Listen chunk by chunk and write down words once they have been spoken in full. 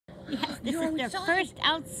Yes, this is their first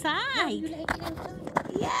outside. You like it outside?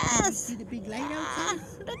 Yes. See the big light outside?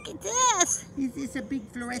 Look at this. Is this a big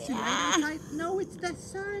fluorescent light outside? No, it's the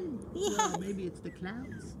sun. Yes. Well, maybe it's the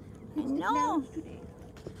clouds. I It's the know. clouds today.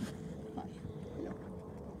 Hi. Hello.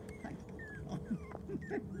 Hi.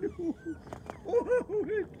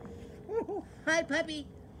 Oh. Hi, puppy.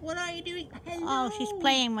 What are you doing? Hello. Oh, she's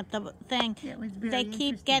playing with the thing. That was very They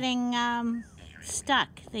keep interesting. getting stuck.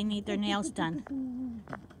 They need their nails done.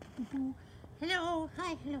 Hello.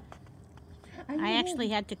 Hi. Hello. I actually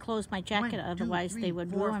had to close my jacket, 1, 2, otherwise 3, they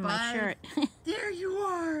would 4, ruin my 5. shirt. There you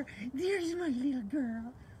are. There's my little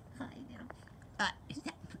girl. Hi now.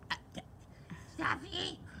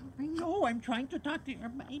 Safi. I know. I'm trying to talk to your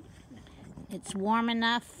baby. It's warm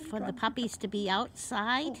enough for the puppies to be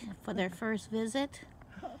outside for their first visit.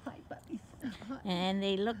 Hi, puppies. Hi. And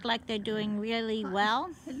they look like they're doing really well.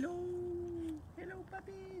 Hello. Hello,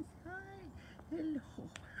 puppies. Hi. Hello.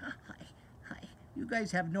 Hi. Hi. You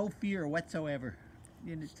guys have no fear whatsoever.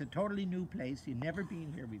 And it's a totally new place. You've never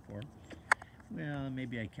been here before. Well,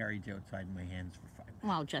 maybe I carried you outside in my hands for 5 minutes.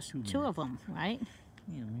 Well, just two of them, right?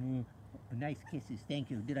 Yeah, nice kisses. Thank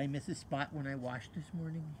you. Did I miss a spot when I washed this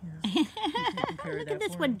morning? Yeah. Look at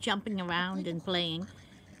this one jumping around and playing.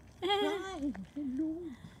 Hi. Hello.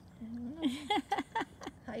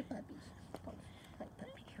 Hi, puppies. Oh, hi,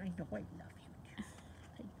 puppy. I know I love you.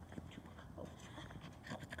 I love you.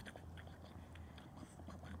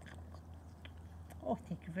 Oh,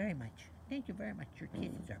 thank you very much. Thank you very much. Your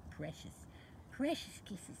kisses are precious. Precious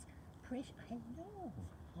kisses. Precious. Hello.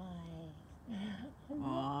 Hi.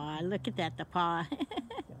 Oh, look at that, the paw. Oh,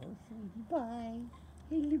 sweetie pie.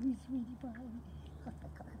 Hello, sweetie pie.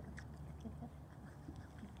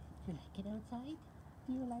 You like it outside?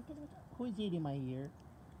 Do you like it outside? Who's eating my ear?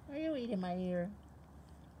 Are you eating my ear?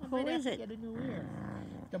 Who is it? Get a new ear.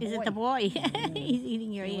 Is it the boy? He's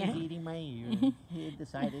eating your He ear. was eating my ear. He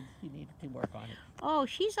decided he needed to work on it. Oh,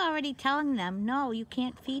 she's already telling them, no, you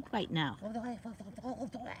can't feed right now.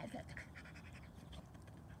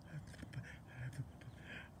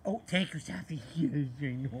 Oh, thank you, Safi. Yes, I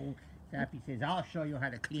know. Safi says, I'll show you how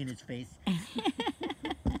to clean his face.